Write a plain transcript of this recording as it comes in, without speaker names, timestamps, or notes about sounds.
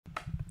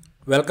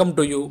Welcome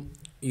to your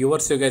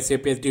Yuga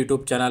SAP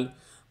YouTube channel.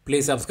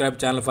 Please subscribe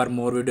channel for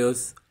more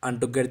videos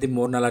and to get the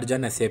more knowledge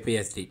on SAP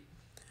SD.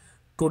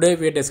 Today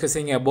we are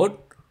discussing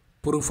about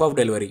proof of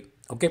delivery.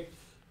 Okay,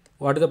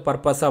 what is the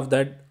purpose of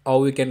that? How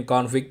we can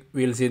config?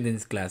 We will see in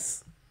this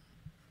class.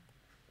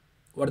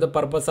 What is the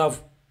purpose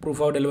of proof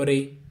of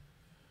delivery?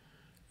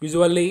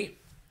 Usually,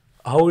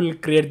 how will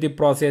create the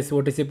process?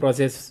 What is the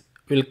process?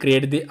 Will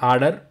create the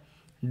order,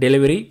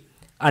 delivery,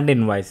 and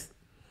invoice.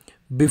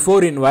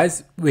 Before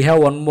invoice, we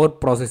have one more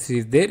process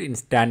is there in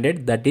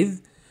standard, that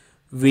is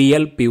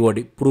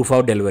Vlpod, proof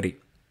of delivery.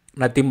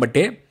 Nothing but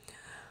a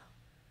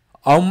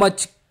how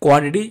much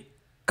quantity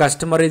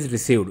customer is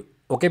received.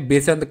 Okay,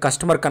 based on the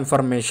customer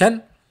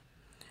confirmation,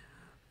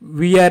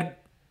 we are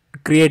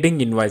creating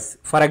invoice.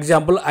 For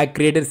example, I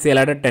created sale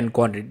order 10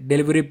 quantity,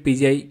 delivery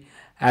PGI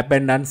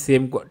happened on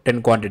same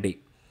 10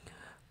 quantity.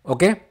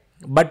 Okay,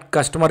 but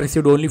customer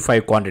received only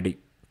 5 quantity.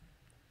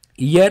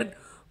 Here,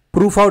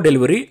 proof of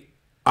delivery,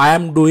 I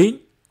am doing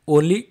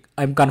only,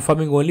 I am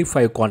confirming only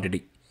 5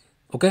 quantity.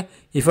 Okay,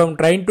 if I am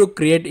trying to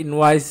create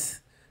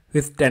invoice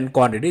with 10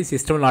 quantity,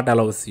 system will not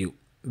allows you,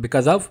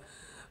 because of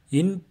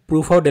in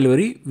proof of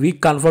delivery we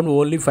confirm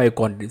only 5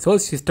 quantity, so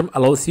system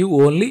allows you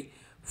only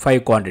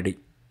 5 quantity.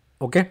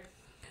 Okay,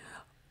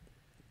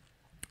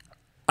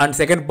 and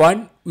second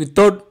point,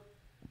 without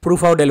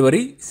proof of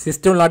delivery,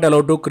 system will not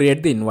allow to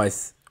create the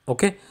invoice.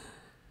 Okay,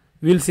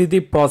 we will see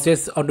the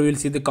process and we will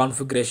see the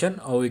configuration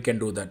how we can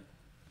do that.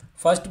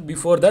 First,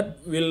 before that,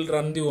 we'll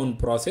run the one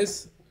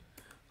process,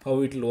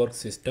 how it will work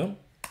system.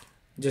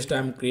 Just I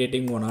am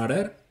creating one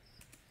order.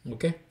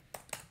 Okay,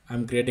 I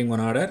am creating one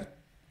order.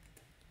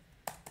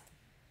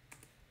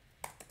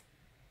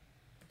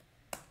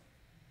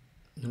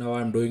 Now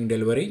I am doing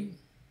delivery.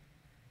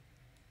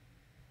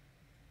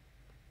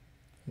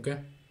 Okay,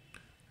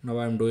 now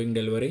I am doing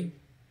delivery.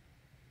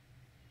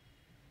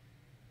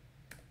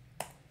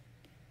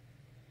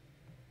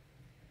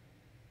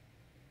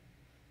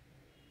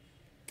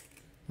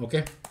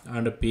 Okay,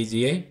 and a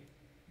PGI.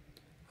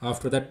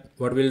 After that,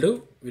 what we'll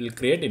do, we'll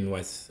create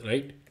invoice,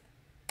 right?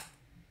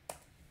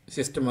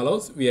 System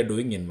allows, we are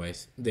doing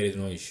invoice, there is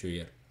no issue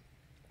here.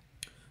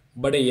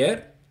 But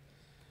here,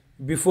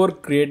 before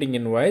creating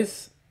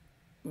invoice,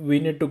 we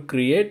need to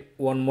create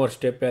one more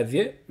step as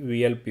a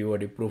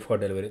Vlpod, proof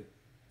of delivery.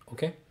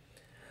 Okay,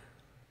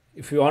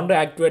 if you want to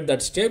activate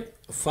that step,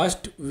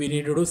 first we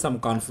need to do some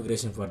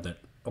configuration for that.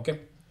 Okay,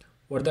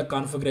 what the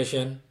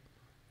configuration?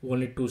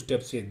 Only two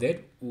steps is there.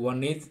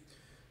 One is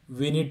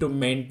we need to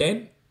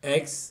maintain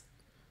X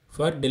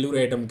for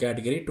delivery item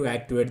category to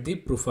activate the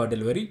proof of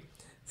delivery.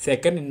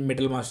 Second, in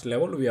middle master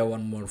level, we have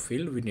one more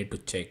field we need to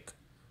check.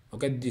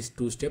 Okay, these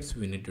two steps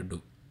we need to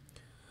do.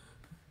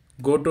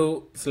 Go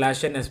to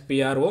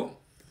 /n/spro,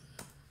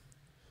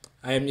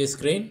 IMG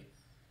screen,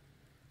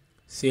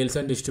 sales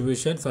and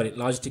distribution,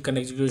 logistic and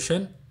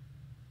execution,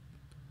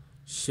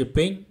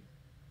 shipping,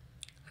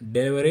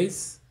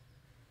 deliveries.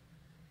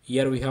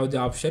 Here we have the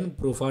option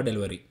proof of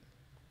delivery.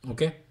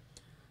 Okay,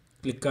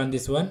 click on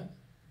this one,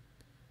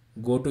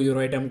 go to your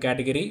item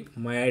category,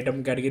 my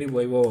item category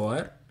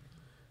over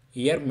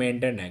here,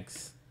 maintain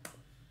X,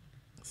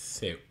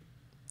 save.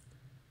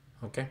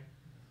 Okay,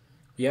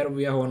 here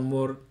we have one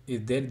more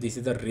is there, this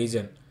is the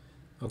region.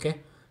 Okay,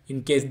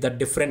 in case the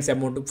difference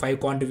amount of 5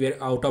 quantity, we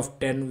are out of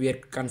 10 we are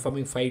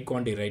confirming 5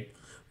 quantity, right?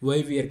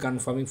 Why we are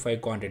confirming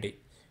 5 quantity?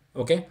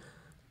 Okay,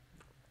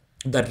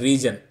 the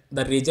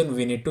region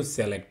we need to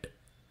select.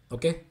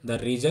 Okay, the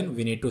region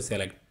we need to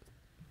select.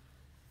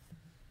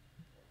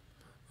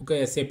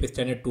 Okay, SAP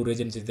standard 2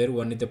 regions is there,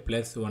 one is the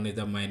plus, one is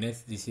the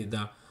minus. This is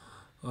the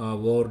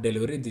over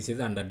delivery, this is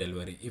under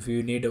delivery. If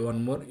you need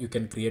one more, you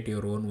can create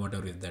your own,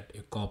 whatever is that,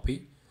 you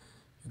copy,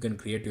 you can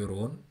create your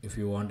own if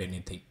you want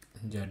anything.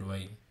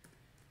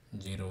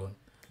 ZY01,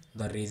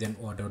 the region,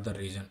 whatever the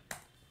region.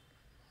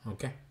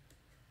 Okay,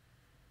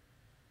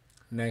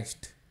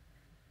 next.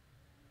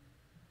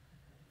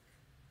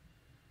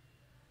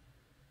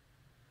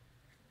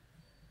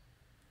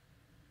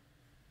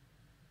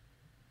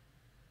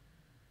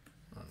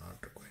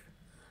 Not required.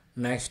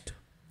 Next,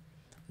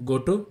 go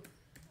to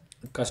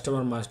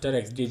customer master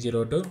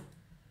XD02.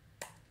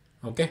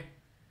 Okay,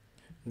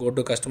 go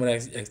to customer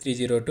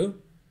XD02,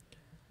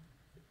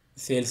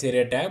 sales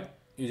area tab,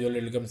 usually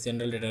it becomes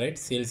general data, right?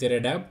 Sales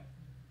area tab,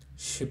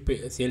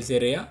 sales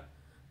area,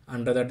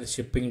 under that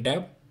shipping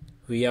tab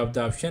we have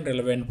the option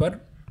relevant for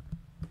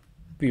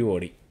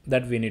POD,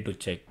 that we need to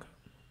check.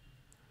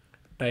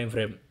 Time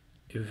frame,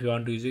 if you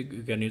want to use it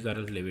you can use, or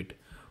else leave it.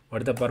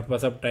 What is the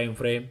purpose of time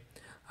frame?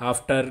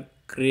 After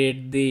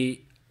create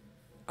the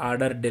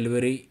order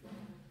delivery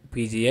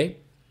PGI,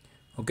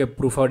 okay,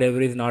 proof of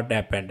delivery is not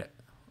happened.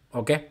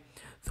 Okay,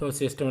 so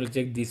system will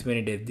check this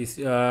many days,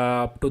 this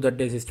up to that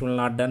day system will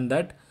not done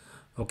that.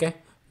 Okay,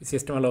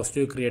 system allows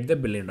to create the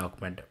billing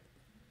document.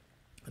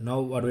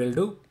 Now what we'll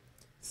do,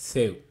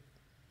 save.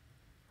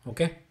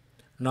 Okay,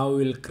 now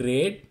we will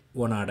create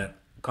one order,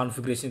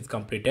 configuration is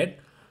completed.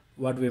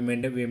 What we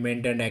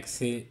maintained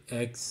X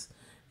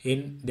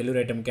in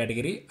delivery item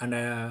category,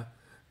 and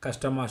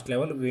custom master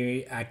level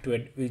we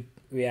activate, we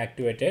we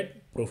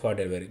activated proof of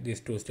delivery.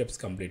 These two steps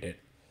completed.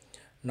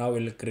 Now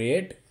we'll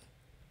create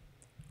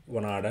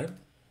one order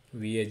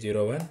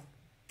VA01.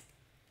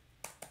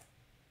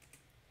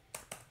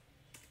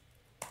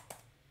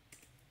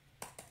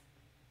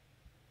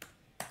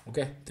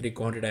 Okay, 3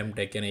 quantity I am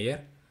taken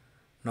here.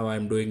 Now I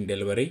am doing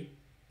delivery.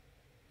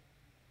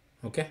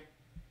 Okay.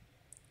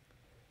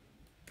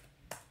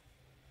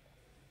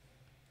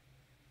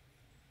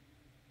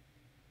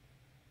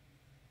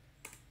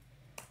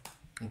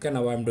 Okay,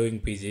 now I am doing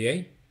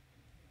PGI.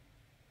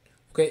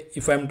 Okay,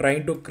 if I am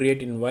trying to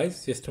create invoice,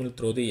 system will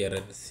throw the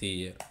error.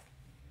 See here.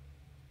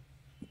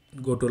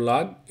 Go to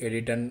log,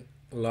 edit and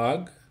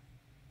log.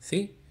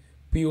 See,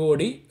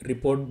 POD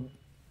report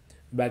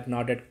back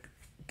not yet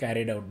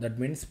carried out. That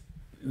means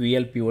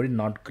VLPOD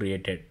not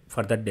created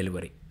for that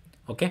delivery.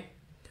 Okay,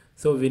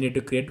 so we need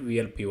to create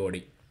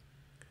VLPOD.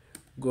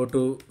 Go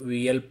to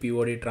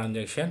VLPOD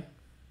transaction.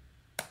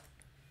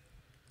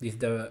 This is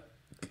the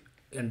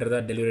enter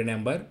the delivery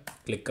number.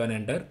 Click on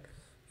enter.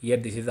 Here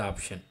this is the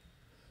option.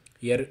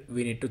 Here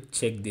we need to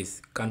check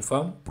this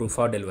confirm proof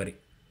of delivery.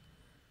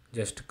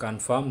 Just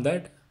confirm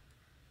that.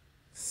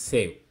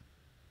 Save.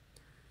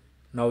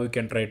 Now we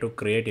can try to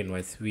create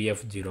invoice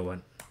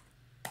VF01.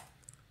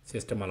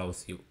 System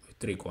allows you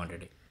 3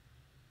 quantity.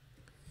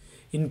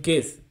 In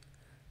case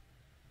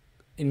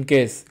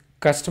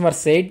customer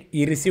said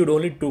he received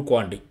only 2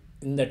 quantity,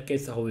 in that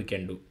case how we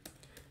can do?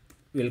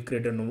 We'll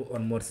create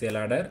one more sale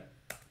order.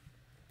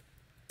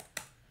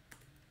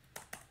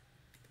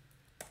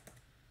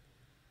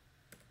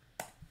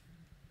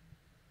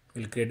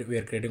 We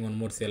are creating one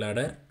more sale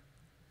order.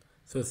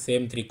 So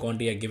same 3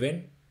 quantity are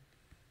given.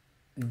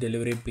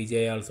 Delivery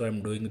PGI also I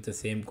am doing with the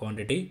same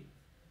quantity.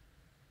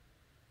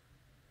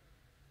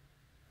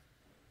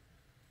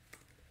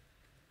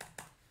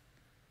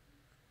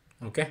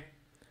 Okay,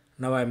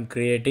 now I am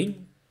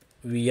creating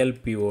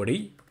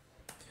VLPOD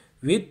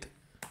with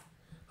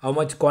how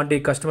much quantity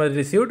customer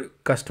received.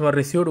 Customer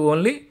received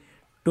only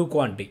 2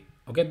 quantity.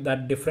 Okay,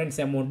 that difference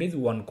amount is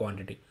 1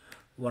 quantity.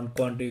 1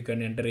 quantity you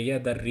can enter here.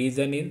 The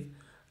reason is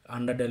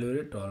under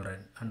delivery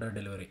tolerant, under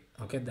delivery.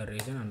 Okay, the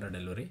reason under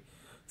delivery.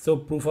 So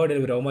proof of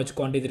delivery, how much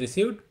quantity is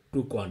received?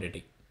 2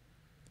 quantity.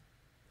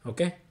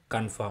 Okay,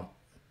 confirm,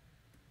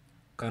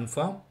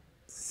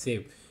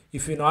 save.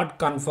 If you not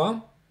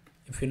confirm,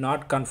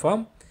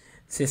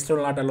 system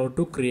will not allow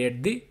to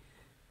create the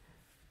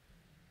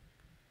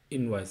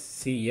invoice.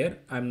 See here,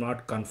 I am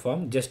not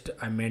confirmed, just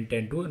I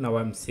maintain to. Now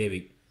I am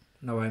saving.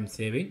 Now I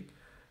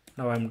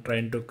am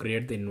trying to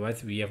create the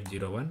invoice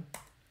VF01.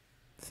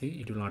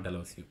 See, it will not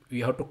allow you.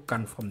 You have to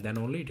confirm, then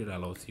only it will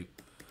allow you.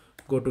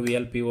 Go to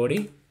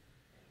VLPOD,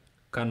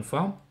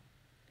 confirm,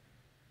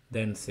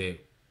 then save.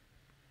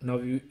 Now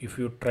if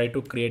you try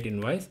to create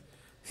invoice,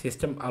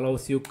 system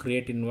allows you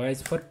create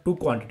invoice for 2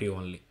 quantity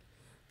only,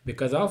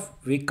 because of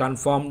we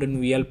confirmed in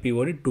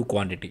VLPOD 2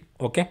 quantity.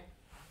 Okay,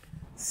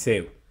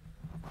 save.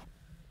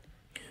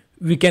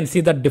 We can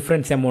see the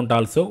difference amount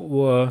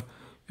also.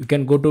 You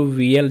can go to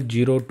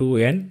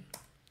VL02N,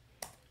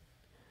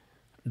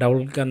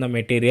 double click on the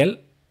material,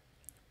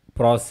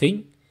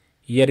 processing.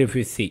 Here if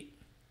you see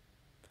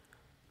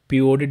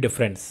POD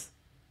difference.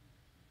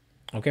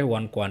 Okay,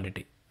 1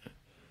 quantity.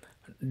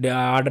 The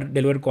order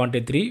delivered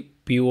quantity 3,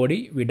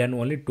 POD we done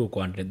only 2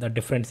 quantity. The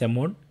difference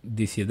amount,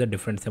 this is the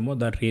difference amount.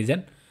 The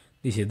reason,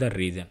 this is the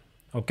reason.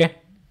 Okay,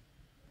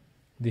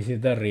 this is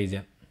the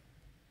reason.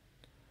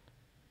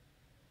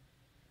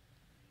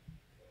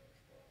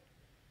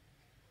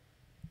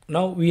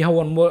 Now we have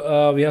one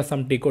more. We have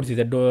some T codes. Is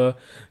that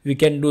we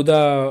can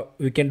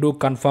do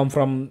confirm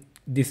from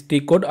this T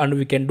code, and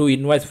we can do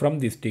invoice from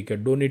this T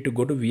code. Don't need to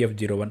go to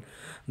VF01.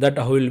 That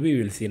how will be,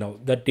 we will see now.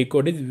 The T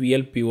code is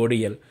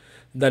VLPODL.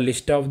 The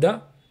list of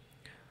the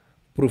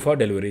proof of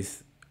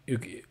deliveries.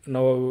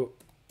 Now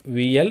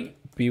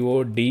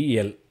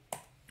VLPODL.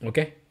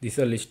 Okay, this is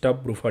a list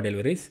of proof of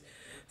deliveries.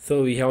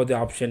 So we have the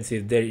options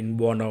is there,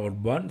 inbound or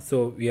outbound.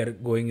 So we are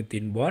going with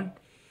inbound.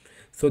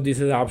 So this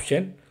is the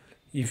option.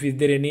 If is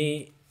there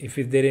any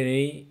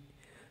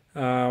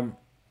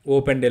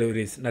open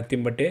deliveries,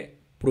 nothing but a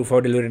proof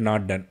of delivery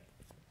not done.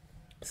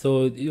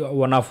 So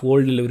one of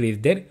old delivery is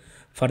there.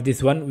 For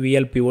this one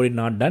VLPOD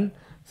not done.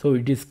 So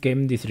it is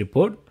came this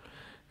report.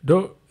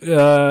 Though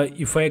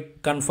if I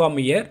confirm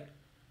here,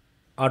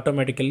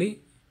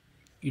 automatically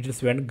it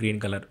is went green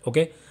color.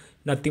 Okay,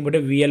 nothing but a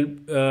we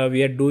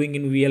are doing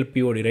in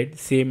VLPOD, right?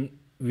 Same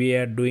we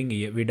are doing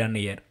here, we done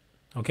here.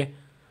 Okay,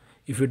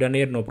 if you done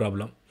here, no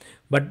problem.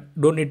 But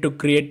don't need to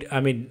create. I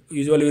mean,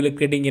 usually we are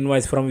creating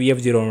invoice from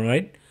VF01,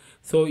 right?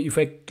 So if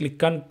I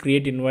click on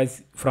create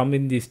invoice from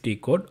in this T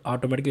code,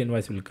 automatically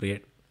invoice will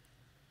create.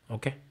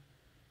 Okay,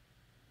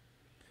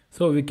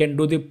 so we can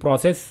do the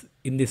process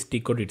in this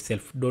T code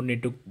itself. Don't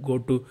need to go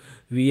to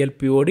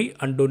VLPOD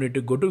and don't need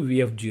to go to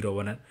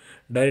VF01.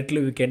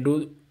 Directly we can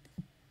do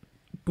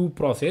 2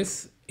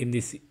 process in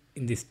this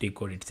T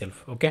code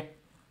itself. Okay,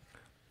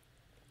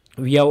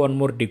 we have one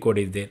more T code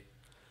is there,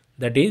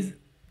 that is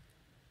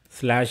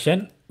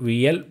 /n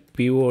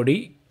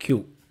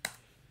VLPODQ.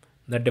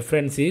 The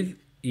difference is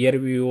here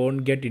we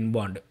won't get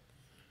inbound.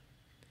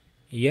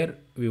 Here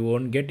we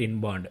won't get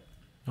inbound.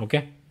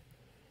 Okay,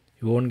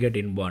 we won't get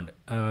inbound.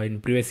 In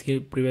previous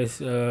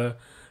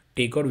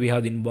T code we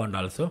have the inbound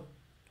also.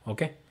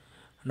 Okay,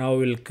 now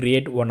we'll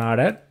create one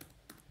order.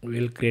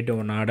 We'll create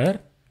one order.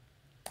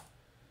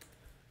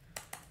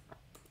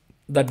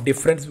 The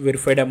difference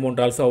verified amount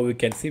also we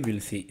can see. We'll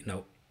see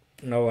now.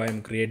 Now I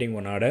am creating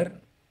one order.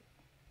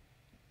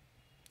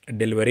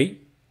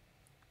 Delivery.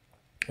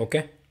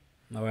 Okay,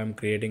 now I am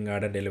creating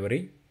order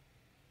delivery.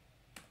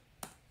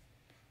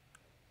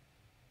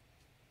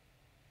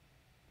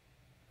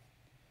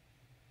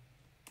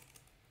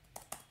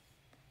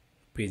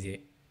 PJ.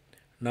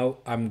 Now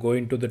I'm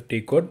going to the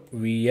T code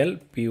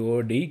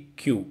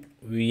VLPODQ.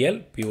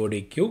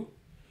 VLPODQ.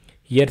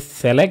 Here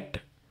select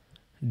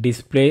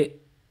display,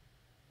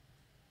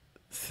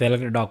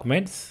 select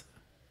documents.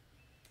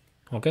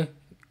 Okay,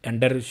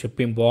 enter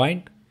shipping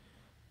point,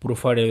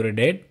 proof of delivery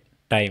date,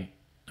 time.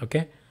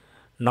 Okay,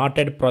 not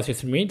yet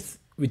process means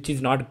which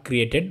is not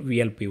created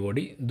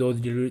VLPOD. Those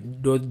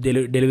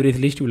deliveries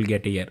list will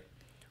get here.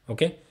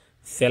 Okay,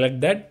 select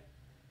that,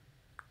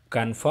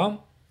 confirm.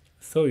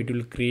 So it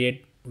will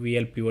create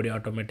VLPOD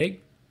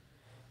automatic.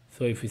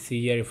 So if you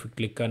see here, if you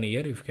click on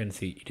here, if you can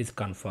see it is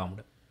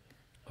confirmed.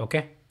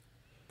 Okay,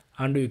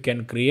 and you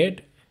can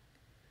create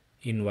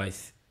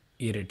invoice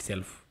here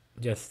itself.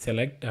 Just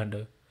select,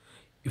 and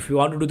if you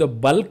want to do the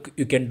bulk,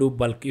 you can do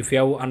bulk. If you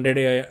have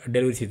 100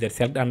 deliveries there,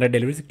 select 100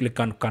 deliveries, click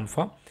on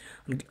confirm.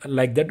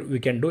 Like that we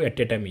can do at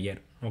a time here.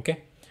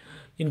 Okay,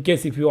 in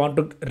case if you want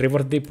to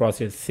reverse the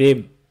process,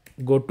 same,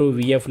 go to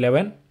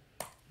VF11.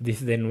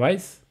 This is the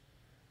invoice,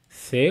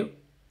 save.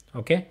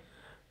 Okay,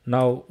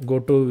 now go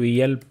to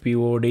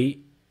VLPOD.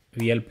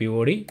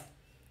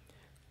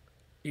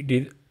 It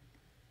is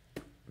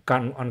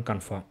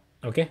unconfirm.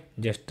 Okay,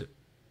 just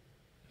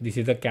this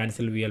is the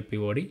cancel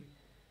VLPOD,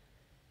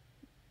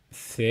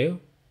 save.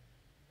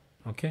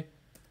 Okay,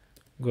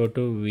 go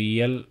to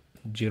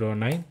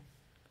VL09,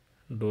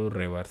 do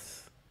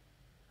reverse.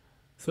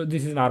 So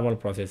this is normal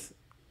process.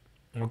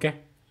 Okay,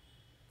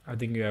 I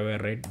think you have a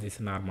right, this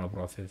normal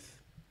process.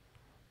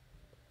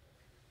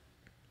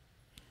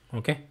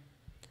 Okay,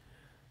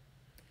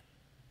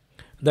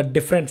 the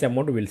difference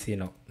amount we'll see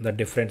now, the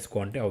difference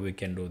quantity, how we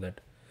can do that.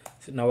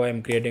 So now I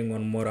am creating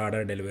one more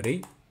order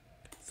delivery.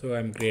 So I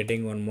am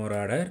creating one more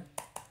order.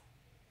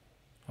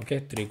 Okay,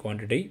 3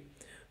 quantity.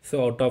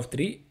 So out of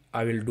 3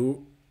 I will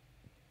do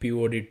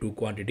POD 2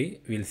 quantity.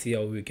 We'll see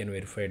how we can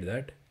verify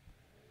that.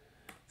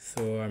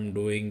 So I'm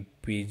doing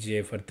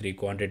PJ for 3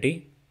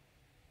 quantity.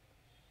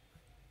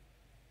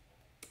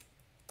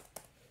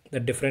 The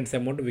difference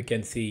amount we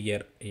can see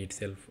here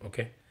itself.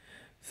 Okay,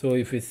 so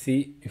if you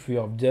see, if you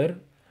observe,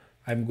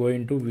 I'm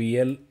going to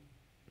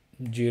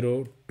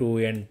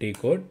VL02NT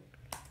code.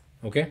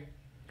 Okay,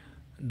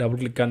 double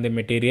click on the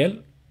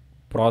material,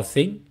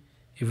 processing.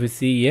 If you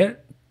see here,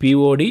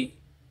 POD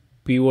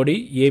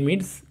A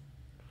means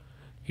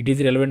it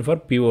is relevant for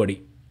POD.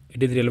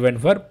 It is relevant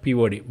for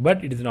POD,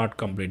 but it is not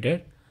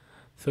completed.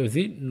 So you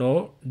see,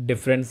 no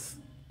difference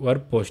were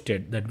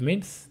posted. That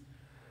means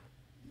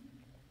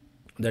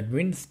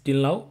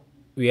till now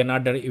we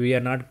are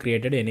not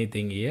created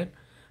anything here,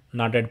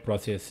 not yet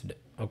processed.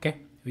 Okay,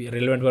 we are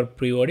relevant for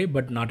POD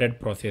but not yet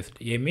processed.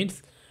 A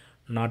means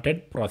not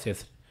yet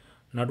processed.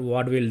 Not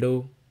what we'll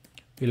do,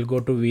 we'll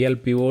go to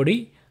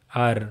VLPOD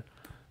or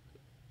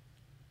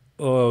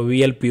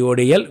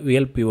VLPODL,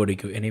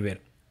 VLPODQ, anywhere.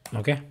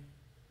 Okay,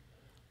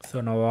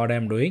 so now what I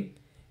am doing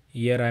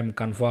here, I am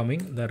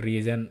confirming the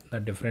reason, the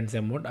difference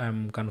amount. I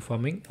am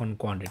confirming one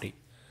quantity.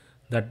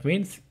 That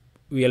means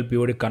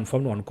VLPOD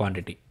confirmed one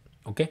quantity.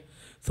 Okay,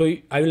 so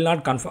I will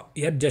not confirm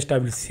here, just I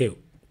will save.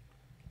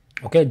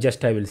 Okay,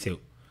 just I will save.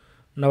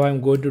 Now I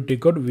am going to T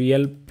code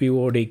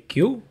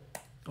VLPODQ.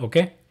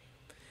 Okay,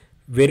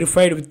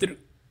 verified with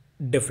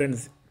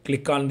difference.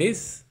 Click on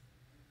this.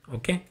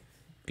 Okay,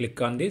 click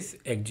on this,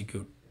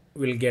 execute.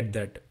 We'll get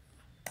that.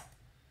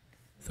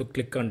 So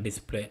click on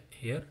display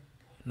here.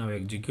 Now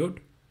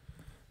execute.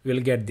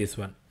 We'll get this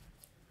one.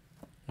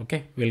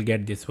 Okay, we'll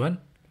get this one.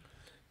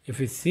 If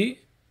you see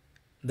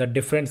the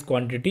difference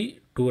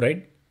quantity 2,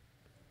 right,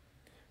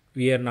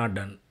 we are not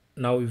done.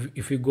 Now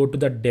if you go to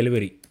the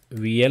delivery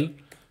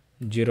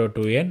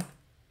VL02N,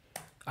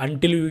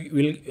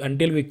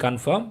 until we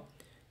confirm,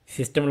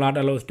 system not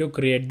allows to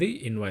create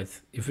the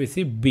invoice. If we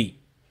see B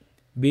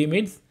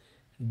means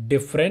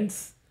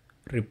difference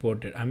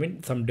reported. I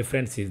mean some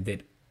difference is there.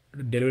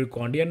 Delivery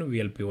quantity and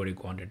VLPOD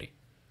quantity.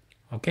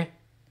 Okay,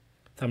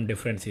 some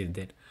difference is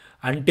there.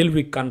 Until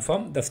we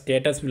confirm, the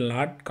status will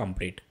not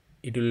complete.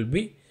 It will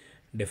be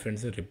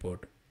difference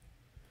report.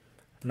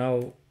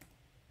 Now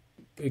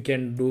we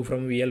can do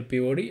from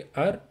VLPOD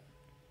or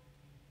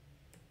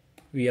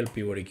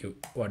VLPODQ,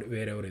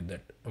 wherever is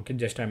that. Okay,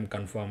 just I am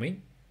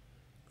confirming,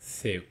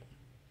 save.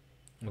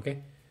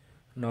 Okay,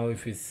 now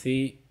if you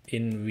see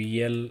in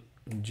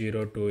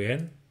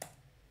VL02N,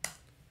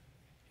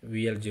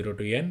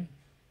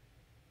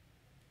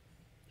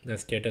 the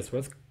status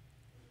was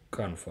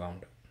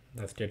confirmed.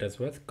 This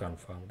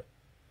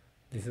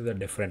is the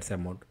difference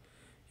amount.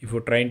 If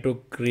you're trying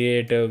to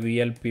create a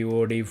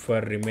Vlpod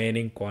for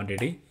remaining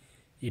quantity,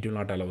 it will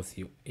not allows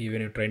you. Even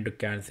if you're trying to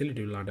cancel, it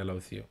will not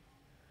allows you.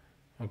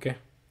 Okay,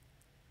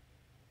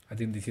 I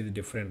think this is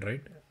different,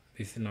 right?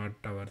 This is not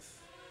ours.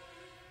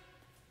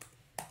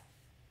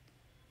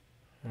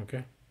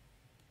 Okay,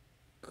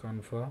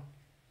 confirm,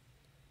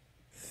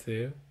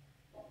 save.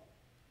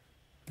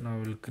 Now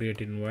we'll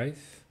create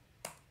invoice.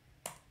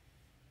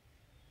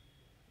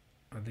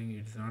 I think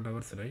it's not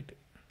ours, right?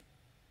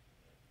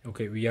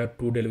 Okay, we have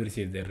two deliveries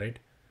is there, right?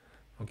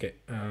 Okay,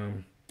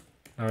 now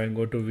I'm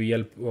go to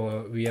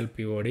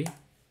Vlpod.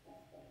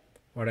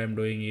 What I'm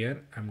doing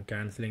here, I'm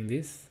canceling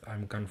this.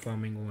 I'm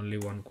confirming only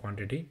one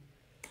quantity.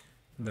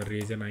 The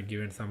reason I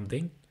given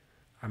something,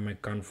 I'm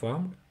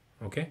confirmed.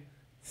 Okay,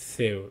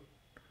 save.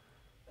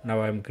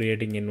 Now I'm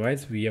creating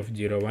invoice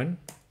VF01.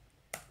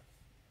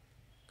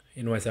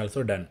 Invoice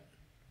also done.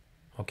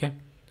 Okay,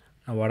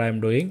 now what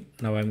I'm doing,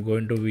 now I'm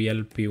going to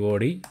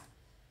Vlpod.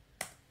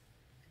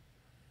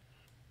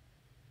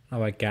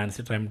 Now I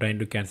cancel. I'm trying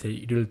to cancel.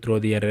 It will throw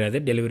the error as the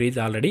delivery is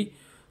already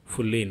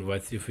fully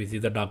invoiced. If you see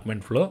the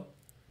document flow,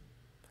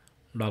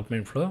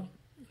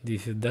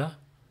 this is the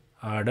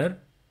order,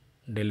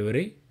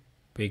 delivery,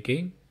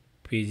 picking,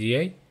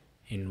 PGI,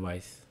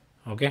 invoice.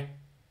 Okay,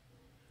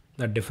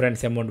 the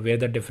difference amount, where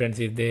the difference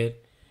is there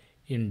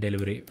in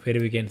delivery, where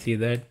we can see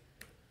that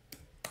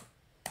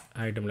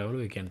item level,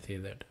 we can see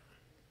that.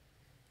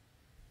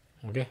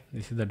 Okay,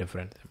 this is the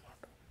difference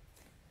amount.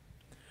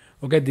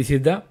 Okay, this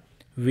is the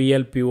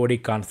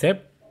Vlpod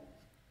concept.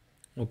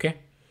 Okay,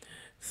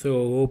 so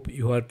hope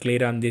you are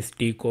clear on these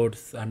T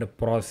codes and the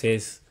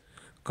process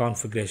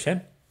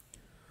configuration.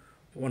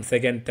 Once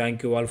again,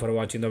 thank you all for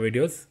watching the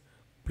videos.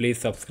 Please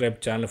subscribe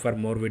channel for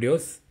more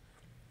videos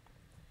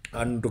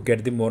and to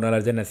get the more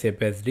knowledge in SAP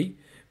SD,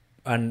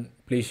 and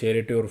please share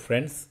it to your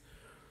friends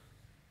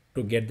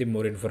to get the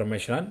more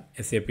information on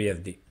SAP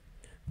SD.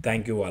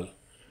 Thank you all.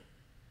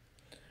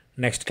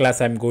 Next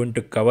class I'm going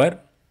to cover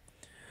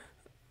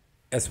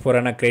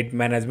S4HANA credit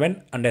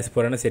management and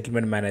S4HANA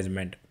settlement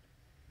management.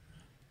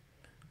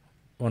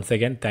 Once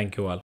again, thank you all.